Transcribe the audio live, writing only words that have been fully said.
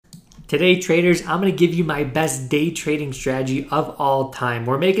Today, traders, I'm going to give you my best day trading strategy of all time.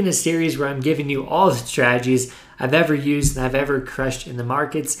 We're making a series where I'm giving you all the strategies I've ever used and I've ever crushed in the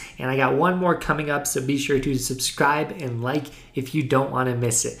markets. And I got one more coming up, so be sure to subscribe and like if you don't want to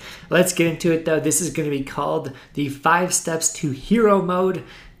miss it. Let's get into it though. This is going to be called the 5 steps to hero mode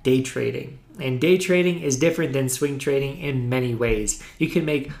day trading. And day trading is different than swing trading in many ways. You can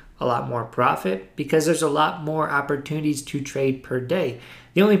make a lot more profit because there's a lot more opportunities to trade per day.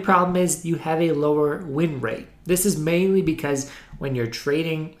 The only problem is you have a lower win rate. This is mainly because when you're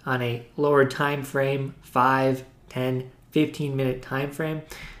trading on a lower time frame, 5, 10, 15 minute time frame,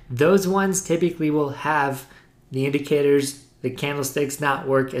 those ones typically will have the indicators, the candlesticks not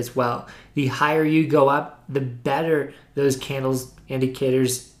work as well. The higher you go up, the better those candles,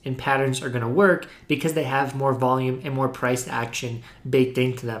 indicators, and patterns are going to work because they have more volume and more price action baked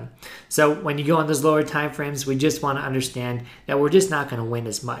into them. So when you go on those lower time frames, we just want to understand that we're just not going to win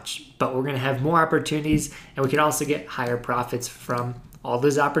as much, but we're going to have more opportunities, and we can also get higher profits from all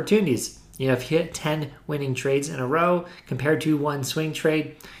those opportunities. You know, if you hit 10 winning trades in a row compared to one swing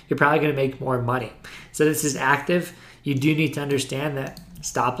trade, you're probably going to make more money. So this is active. You do need to understand that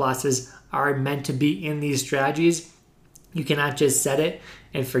stop losses are meant to be in these strategies. You cannot just set it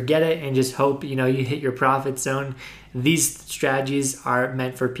and forget it and just hope, you hit your profit zone. These strategies are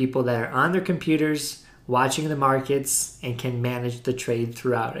meant for people that are on their computers, watching the markets, and can manage the trade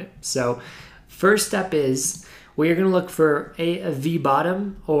throughout it. So first step is we're going to look for a V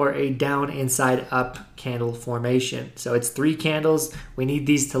bottom or a down inside up candle formation. So it's 3 candles. We need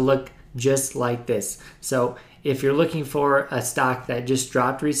these to look just like this. So if you're looking for a stock that just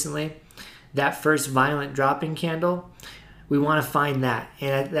dropped recently, that first violent dropping candle, we want to find that,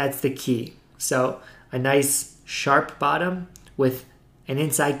 and that's the key. So a nice sharp bottom with an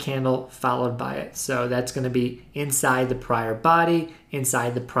inside candle followed by it. So that's going to be inside the prior body,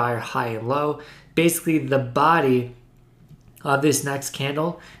 inside the prior high and low. Basically, the body of this next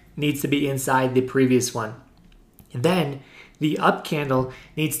candle needs to be inside the previous one. And then the up candle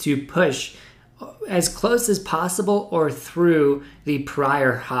needs to push as close as possible or through the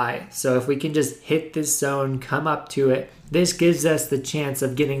prior high. So if we can just hit this zone, come up to it, this gives us the chance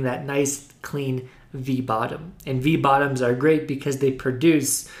of getting that nice clean V bottom. And V bottoms are great because they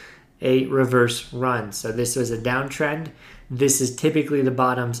produce a reverse run. So this was a downtrend. This is typically the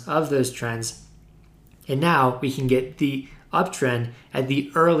bottoms of those trends. And now we can get the uptrend at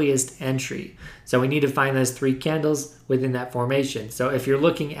the earliest entry. So we need to find those 3 candles within that formation. So if you're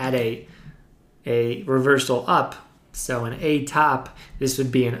looking at a reversal up, so an A top, this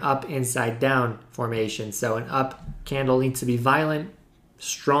would be an up inside down formation. So an up candle needs to be violent,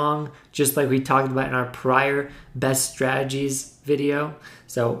 strong, just like we talked about in our prior best strategies video.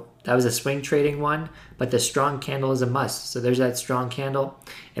 So that was a swing trading one, but the strong candle is a must. So there's that strong candle,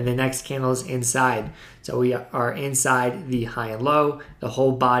 and the next candle is inside. So we are inside the high and low. The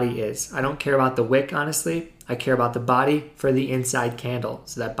whole body is. I don't care about the wick, honestly. I care about the body for the inside candle.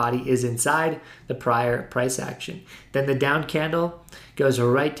 So that body is inside the prior price action. Then the down candle goes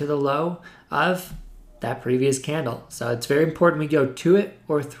right to the low of that previous candle. So it's very important we go to it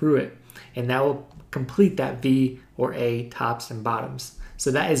or through it, and that will complete that V or A tops and bottoms.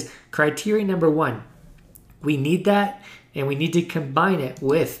 So that is criteria number 1. We need that, and we need to combine it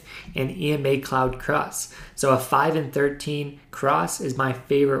with an EMA cloud cross. So a 5 and 13 cross is my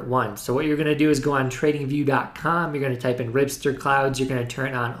favorite one. So what you're going to do is go on tradingview.com. You're going to type in Ripster clouds. You're going to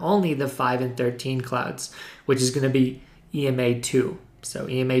turn on only the 5 and 13 clouds, which is going to be EMA 2. So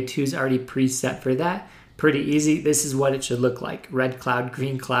EMA 2 is already preset for that. Pretty easy. This is what it should look like. Red cloud,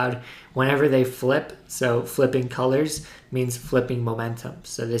 green cloud, whenever they flip. So flipping colors means flipping momentum.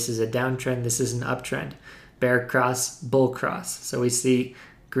 So this is a downtrend. This is an uptrend. Bear cross, bull cross. So we see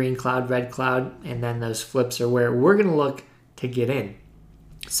green cloud, red cloud, and then those flips are where we're going to look to get in.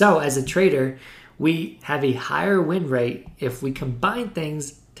 So as a trader, we have a higher win rate if we combine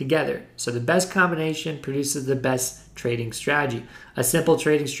things together. So the best combination produces the best trading strategy. A simple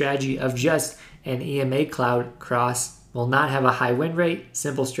trading strategy of just an EMA cloud cross will not have a high win rate.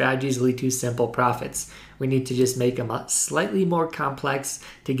 Simple strategies lead to simple profits. We need to just make them slightly more complex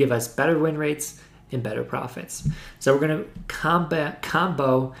to give us better win rates and better profits. So we're going to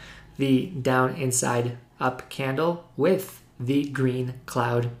combo the down inside up candle with the green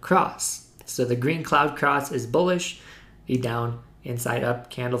cloud cross. So the green cloud cross is bullish. The down inside up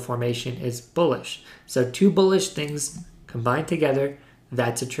candle formation is bullish. So 2 bullish things combined together,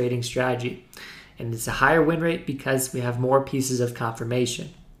 that's a trading strategy. And it's a higher win rate because we have more pieces of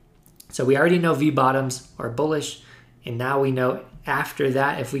confirmation. So we already know V bottoms are bullish And now we know after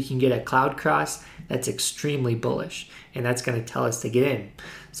that, if we can get a cloud cross, that's extremely bullish. And that's going to tell us to get in.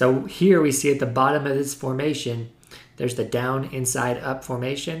 So here we see at the bottom of this formation, there's the down, inside, up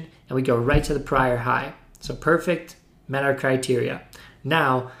formation. And we go right to the prior high. So perfect, met our criteria.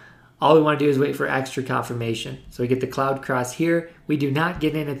 Now, all we want to do is wait for extra confirmation. So we get the cloud cross here. We do not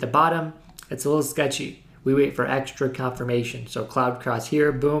get in at the bottom. It's a little sketchy. We wait for extra confirmation. So cloud cross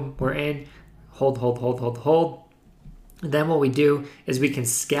here, boom, we're in. Hold, hold, hold, hold, hold. And then what we do is we can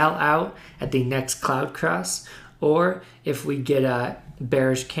scale out at the next cloud cross, or if we get a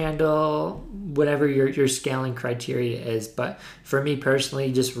bearish candle, whatever your scaling criteria is. But for me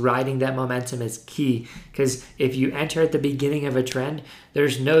personally, just riding that momentum is key, because if you enter at the beginning of a trend,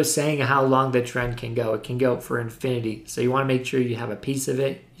 there's no saying how long the trend can go. It can go for infinity. So you want to make sure you have a piece of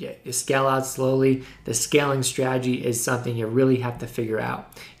it. You scale out slowly. The scaling strategy is something you really have to figure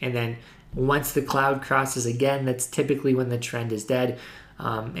out. And then once the cloud crosses again, that's typically when the trend is dead,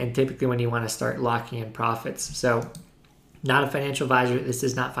 and typically when you want to start locking in profits. So not a financial advisor. This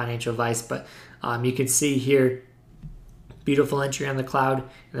is not financial advice, but you can see here, beautiful entry on the cloud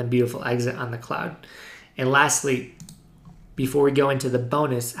and then beautiful exit on the cloud. And lastly, before we go into the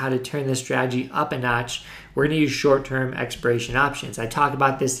bonus, how to turn this strategy up a notch, we're going to use short-term expiration options. I talk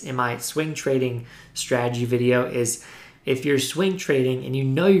about this in my swing trading strategy video. Is if you're swing trading and you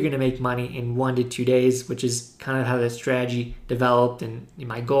know you're going to make money in 1 to 2 days, which is kind of how the strategy developed and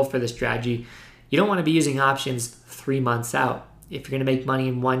my goal for the strategy, you don't want to be using options 3 months out. If you're going to make money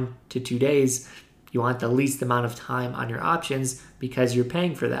in 1 to 2 days, you want the least amount of time on your options because you're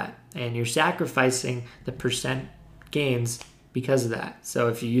paying for that and you're sacrificing the percent gains because of that. So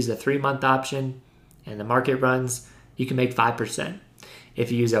if you use a 3-month option and the market runs, you can make 5%.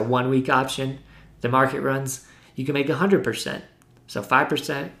 If you use a 1-week option, the market runs, you can make 100%. So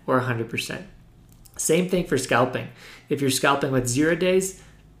 5% or 100%. Same thing for scalping. If you're scalping with 0 days,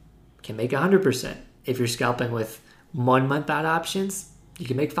 you can make 100%. If you're scalping with 1 month out options, you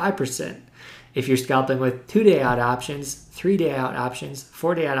can make 5%. If you're scalping with 2 day out options, 3 day out options,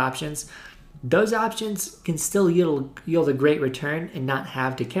 4 day out options, those options can still yield a great return and not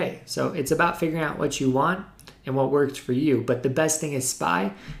have decay. So it's about figuring out what you want and what works for you. But the best thing is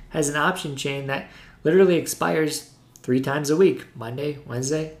SPY has an option chain that literally expires 3 times a week, Monday,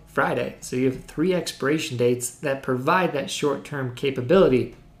 Wednesday, Friday. So you have 3 expiration dates that provide that short-term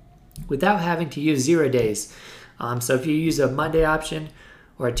capability without having to use 0 days. So if you use a Monday option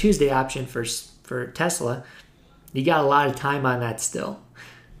or a Tuesday option for Tesla, you got a lot of time on that still.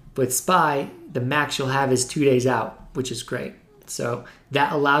 With SPY, the max you'll have is 2 days out, which is great. So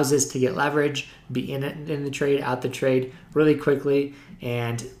that allows us to get leverage, be in the trade, out the trade really quickly,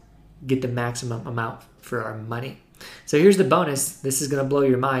 and get the maximum amount for our money. So here's the bonus. This is going to blow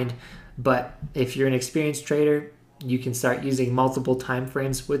your mind, but if you're an experienced trader, you can start using multiple time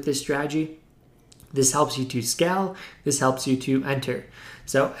frames with this strategy. This helps you to scale. This helps you to enter.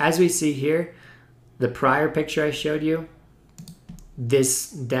 So as we see here, the prior picture I showed you, this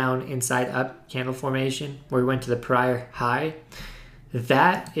down, inside, up candle formation where we went to the prior high,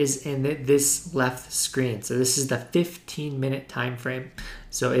 that is in this left screen. So this is the 15-minute time frame.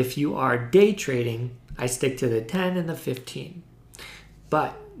 So if you are day trading, I stick to the 10 and the 15.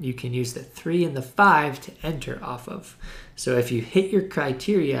 But you can use the 3 and the 5 to enter off of. So if you hit your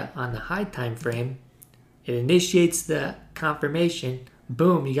criteria on the high time frame, it initiates the confirmation.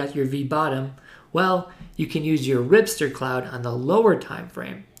 Boom, you got your V bottom. Well, you can use your Ripster cloud on the lower time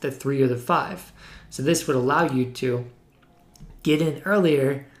frame, the 3 or the 5. So this would allow you to get in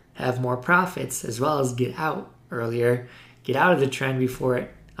earlier, have more profits, as well as get out earlier, get out of the trend before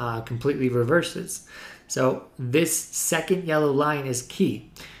it completely reverses. So this second yellow line is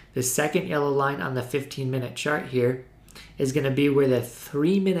key. The second yellow line on the 15-minute chart here is going to be where the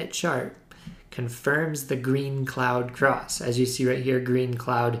 3-minute chart confirms the green cloud cross. As you see right here, green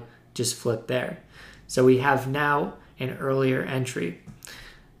cloud just flipped there. So we have now an earlier entry.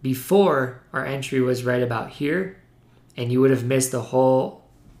 Before, our entry was right about here, and you would have missed the whole,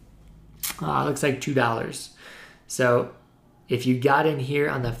 looks like $2. So if you got in here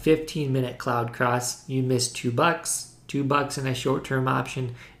on the 15-minute cloud cross, you missed $2. $2 in a short-term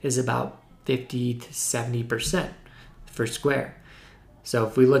option is about 50 to 70% for square. So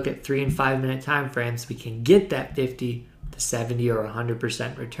if we look at 3 and 5 minute time frames, we can get that 50 to 70 or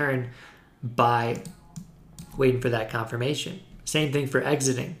 100% return by waiting for that confirmation. Same thing for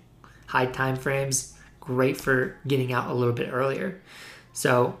exiting. High time frames, great for getting out a little bit earlier.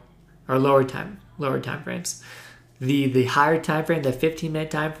 So, or lower time frames. The higher time frame, the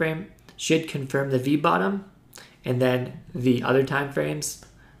 15-minute time frame, should confirm the V bottom, and then the other time frames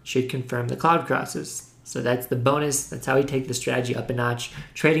should confirm the cloud crosses. So that's the bonus. That's how we take the strategy up a notch.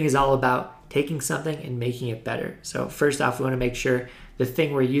 Trading is all about taking something and making it better. So first off, we want to make sure the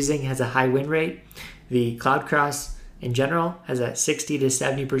thing we're using has a high win rate. The Cloud Cross in general has a 60 to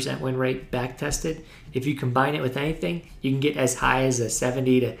 70% win rate back tested. If you combine it with anything, you can get as high as a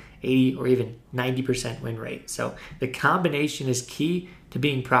 70 to 80 or even 90% win rate. So the combination is key to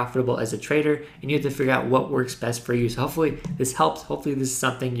being profitable as a trader, and you have to figure out what works best for you. So hopefully this helps. Hopefully this is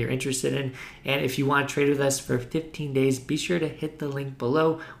something you're interested in. And if you want to trade with us for 15 days, be sure to hit the link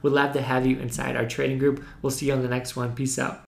below. We'd love to have you inside our trading group. We'll see you on the next one. Peace out.